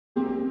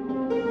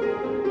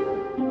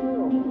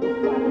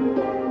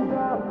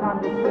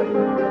time to take the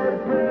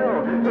red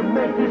pill to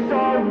make this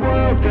our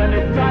world.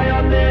 Gonna die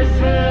on this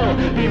hill.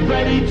 Be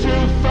ready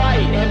to fight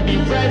and be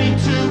ready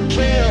to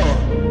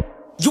kill.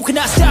 You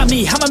cannot stop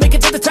me, I'ma make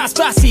it to the top,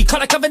 spicy.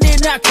 Call a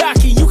covenant, not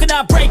cocky. You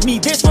cannot break me,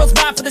 this world's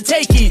mine for the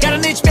taking. Got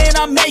an inch, man,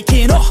 I'm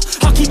making.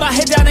 I'll keep my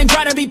head down and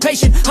grind and be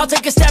patient. I'll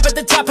take a stab at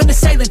the top and the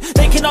sailing.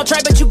 They can all try,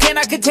 but you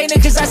cannot contain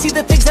it. Cause I see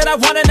the things that I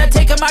want and I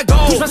take on my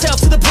goal. Push myself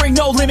to the brink,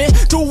 no limit.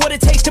 Do what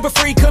it takes to be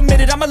free,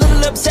 committed. I'm a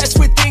little obsessed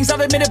with things,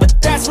 I'll admit it. But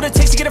that's what it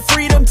takes to get a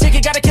freedom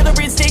ticket. Got a killer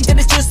instinct and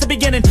it's just the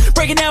beginning.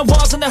 Breaking down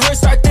walls and the hurt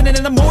start thinning.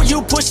 And the more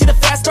you push, the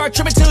fast start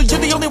trimming. Till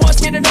you're the only one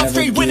standing up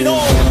straight, winning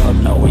all.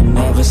 No, we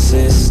never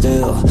sit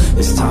still.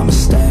 It's time to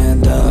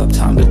stand up,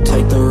 time to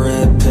take the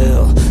red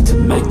pill to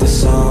make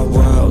this our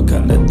world.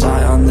 Gonna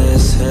die on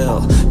this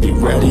hill. Be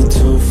ready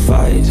to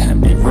fight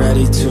and be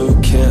ready to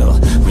kill.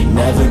 We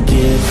never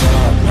give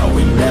up, no,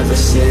 we never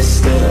sit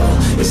still.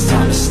 It's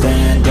time to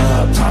stand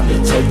up, time to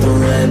take the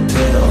red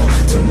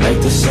pill to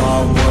make this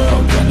our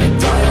world. Gonna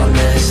die on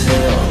this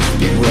hill.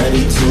 Be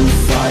ready to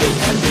fight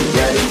and be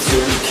ready to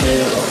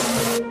kill.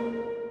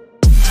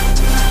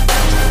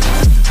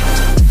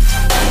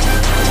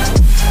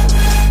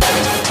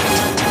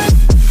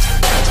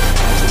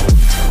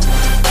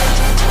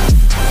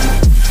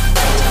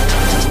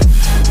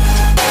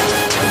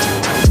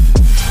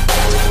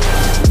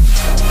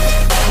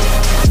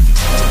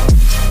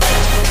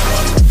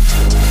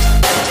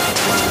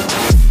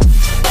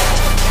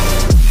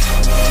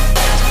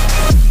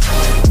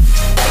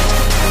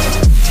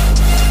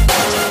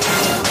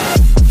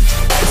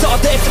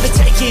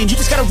 You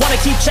just gotta wanna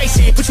keep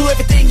chasing, put through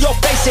everything you're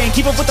facing.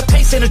 Keep up with the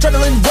pace and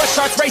adrenaline rush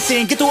starts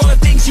racing. Get through all the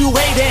things you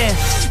hate in.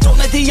 Don't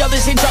let the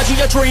others in charge of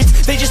your dreams.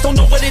 They just don't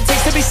know what it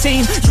takes to be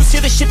seen. You see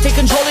the ship take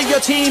control of your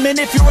team. And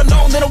if you're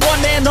alone, then a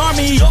one-man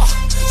army.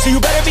 So you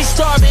better be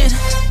starving,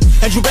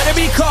 and you better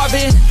be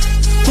carving.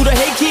 Through the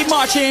hate, keep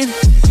marching,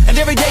 and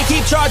every day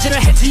keep charging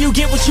ahead till you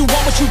get what you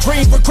want, what you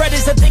dream. Regret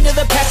is a thing of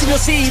the past, and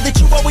you'll see that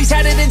you always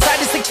had it inside.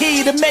 It's the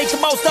key to make the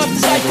most of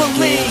this life.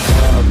 Believe.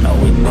 No,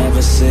 we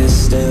never sit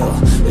still.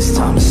 It's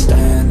time to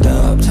stand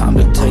up, time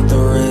to take the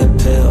red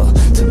pill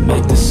to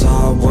make this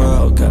our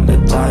world. Gonna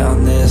die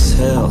on this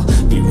hill.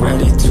 Be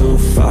ready to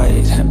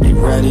fight and be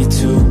ready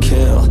to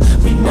kill.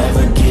 We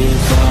never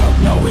give up,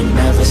 no, we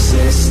never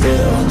sit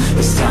still.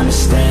 It's time to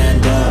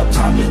stand up,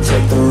 time to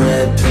take the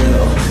red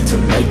pill to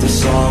make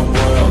this our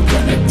world.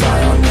 Gonna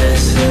die on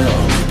this hill.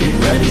 Be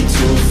ready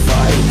to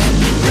fight and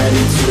be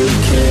ready to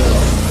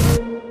kill.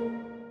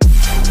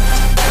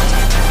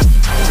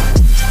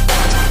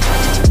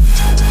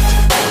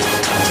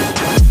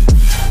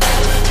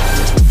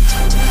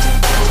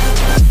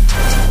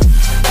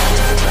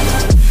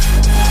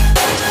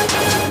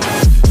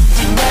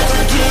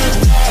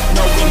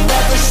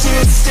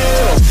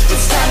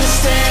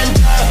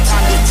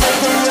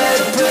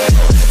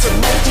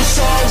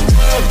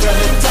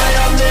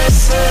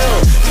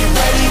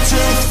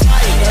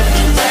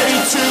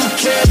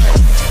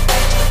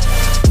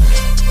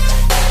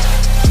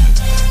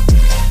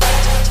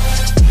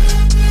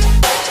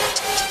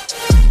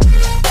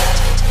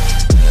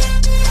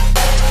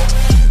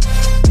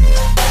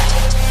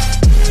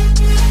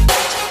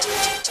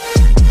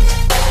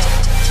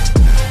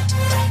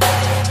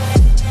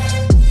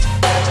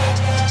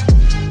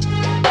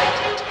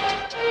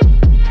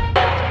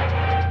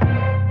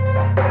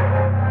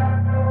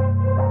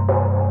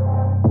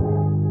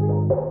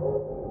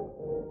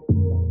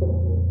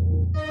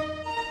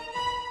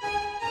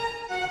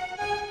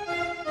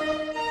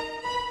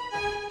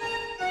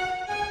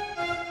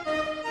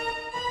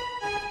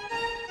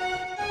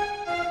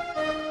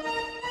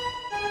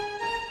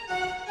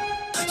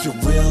 You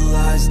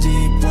realize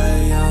deep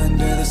way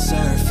under the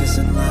surface,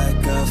 and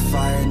like a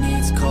fire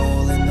needs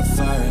coal in the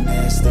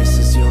furnace. This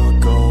is your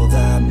goal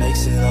that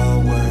makes it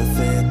all worth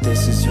it.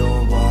 This is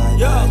your why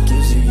that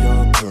gives you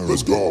your purpose.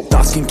 Let's go.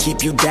 Thoughts can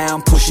keep you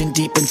down, pushing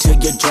deep until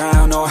you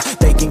drown, or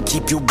they can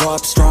keep you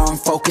up strong,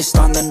 focused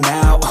on the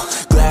now.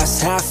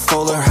 Glass half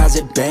full, or has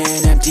it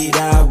been emptied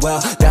out? Well,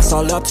 that's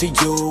all up to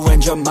you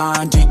and your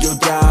mind. Do you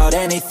doubt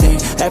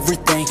anything,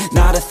 everything,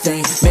 not a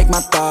thing? Make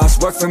my thoughts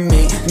work for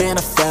me,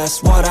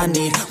 manifest what I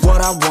need,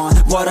 what I want,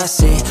 what I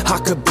see. I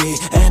could be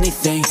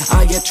anything,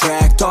 I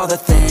attract all the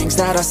things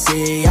that I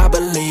see. I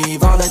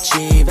believe I'll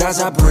achieve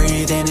as I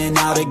breathe in and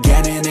out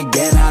again and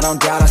again. I don't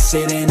doubt, I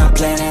sit and I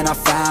plan, and I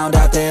found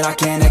out that I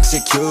can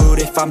execute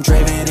if I'm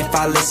driven, if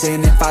I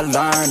listen, if I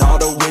learn all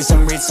the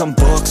wisdom. Read some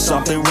books,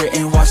 something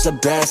written, watch the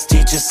best.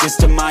 Teach a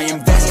system, I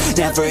invest,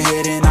 never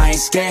hidden, I ain't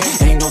scared.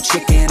 Ain't no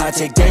chicken, I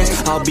take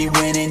dance. I'll be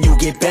winning, you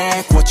get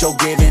back what you're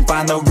giving.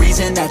 Find the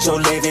reason that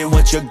you're living,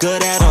 what you're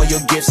good at, all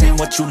your gifts and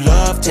what you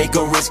love. Take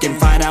a risk and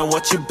find out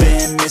what you've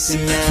been missing.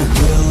 You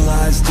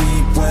realize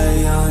deep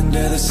way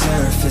under the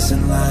surface,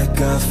 and like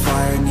a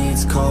fire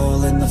needs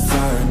coal in the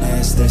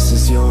furnace. This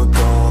is your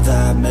goal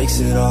that makes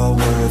it all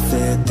worth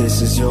it.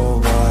 This is your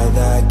why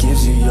that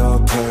gives you your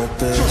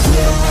purpose. You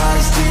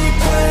realize deep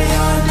way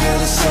under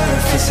the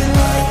surface, and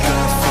like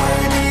a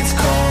fire needs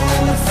coal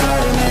in the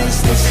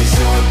furnace. This is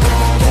your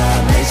goal that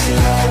makes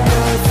it all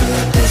worth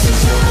it. This is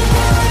your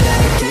why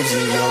that gives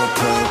you your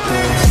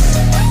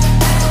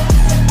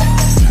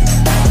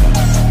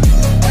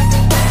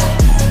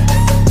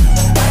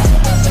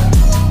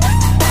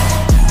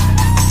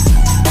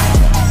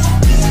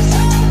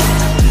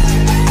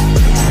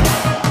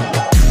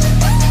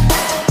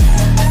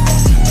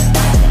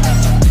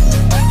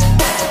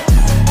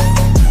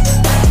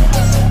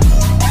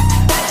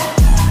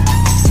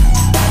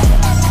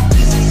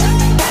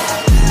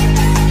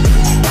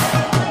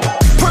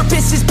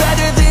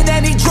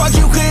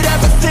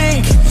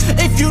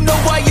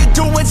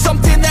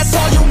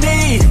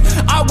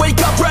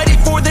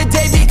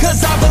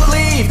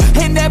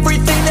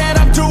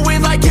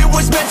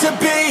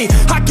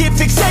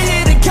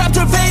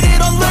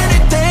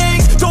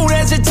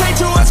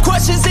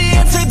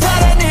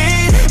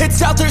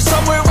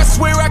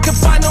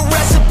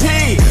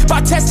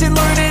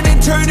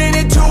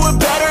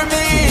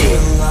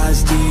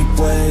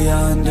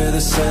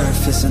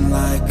surfacing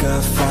like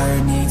a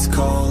fire needs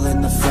coal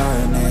in the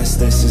furnace.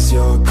 This is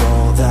your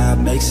goal that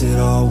makes it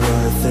all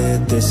worth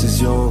it. This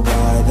is your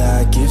why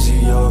that gives you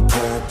your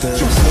purpose.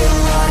 Your will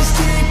lies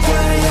deep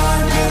way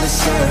under the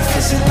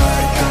surface, and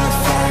like a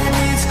fire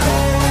needs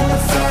coal in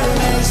the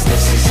furnace.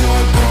 This is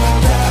your goal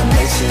that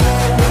makes it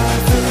all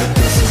worth it.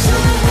 This is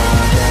your why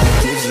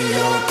that gives you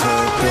your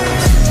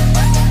purpose.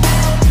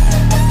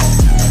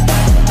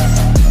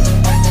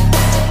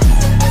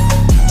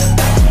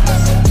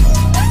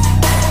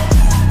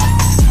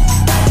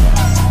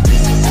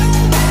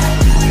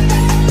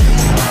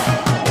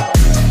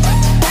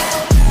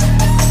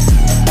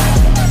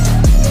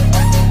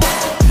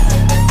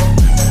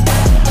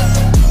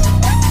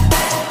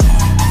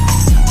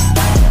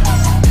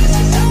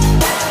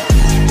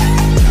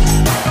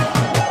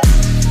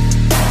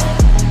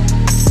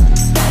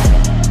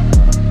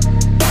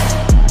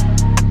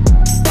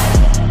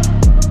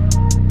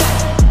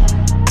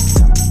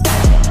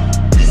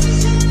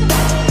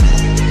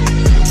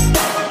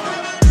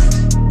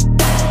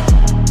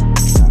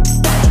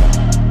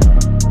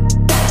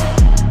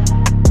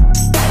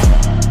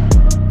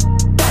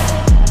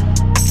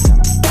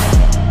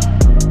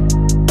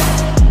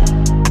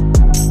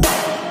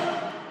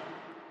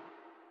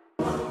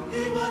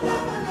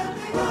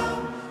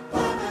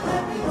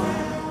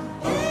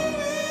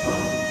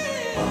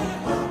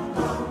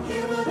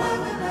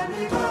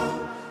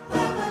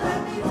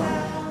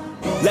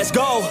 Let's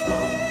go.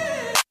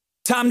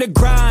 Time to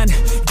grind,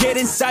 get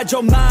inside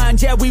your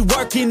mind. Yeah, we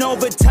working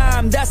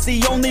overtime, that's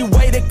the only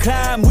way to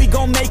climb. We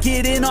gon' make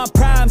it in our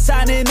prime,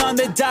 signing on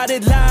the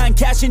dotted line,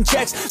 cashing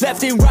checks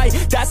left and right,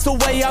 that's the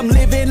way I'm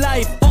living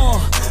life.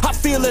 I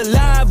feel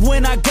alive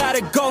when I got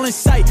a goal in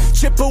sight.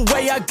 Chip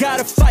away, I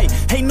gotta fight,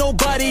 ain't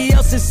nobody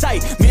else in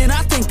sight. Man,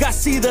 I think I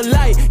see the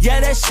light,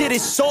 yeah, that shit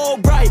is so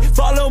bright.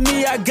 Follow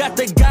me, I got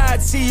the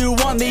guide, see you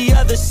on the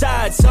other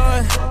side,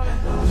 son.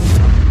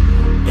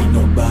 Ain't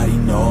nobody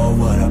know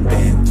what I've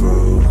been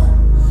through.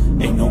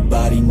 Ain't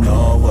nobody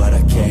know what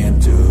I can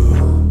do.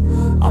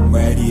 I'm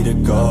ready to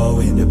go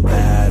into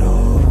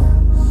battle.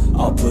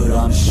 I'll put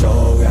on a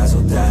show,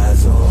 razzle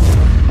dazzle.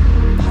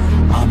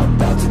 I'm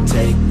about to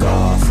take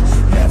off,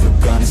 never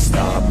gonna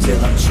stop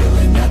till I'm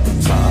chilling at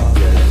the top,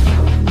 yeah.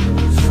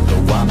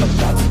 No, I'm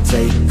about to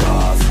take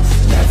off,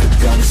 never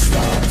gonna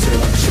stop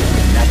till I'm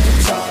chilling at the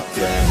top,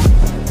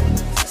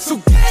 yeah. So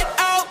get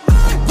out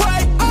my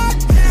way, I'm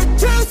here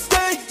to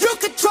stay. You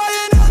can try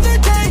another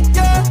day,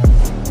 yeah.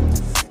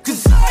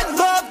 Cause I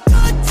love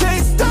the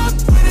taste of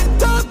winning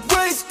the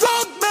race.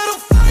 Gold medal,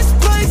 first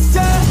place,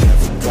 yeah.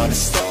 Never gonna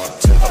stop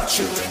till I'm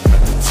chilling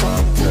at the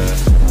top,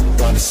 yeah.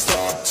 Gonna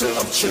stop till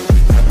I'm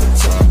chilling at the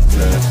top,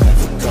 yeah.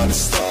 Never gonna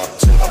stop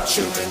till I'm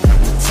chilling at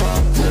the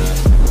top,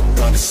 yeah.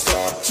 Gonna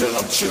stop till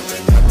I'm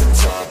chilling at the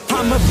top, yeah.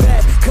 I'm a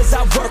vet, cause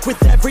I work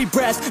with every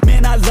breath.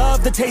 Man, I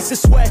love the taste of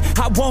sweat,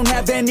 I won't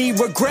have any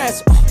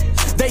regrets.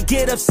 They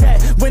get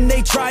upset when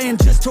they trying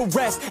just to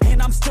rest,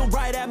 and I'm still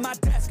right at my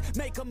desk,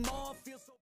 make them all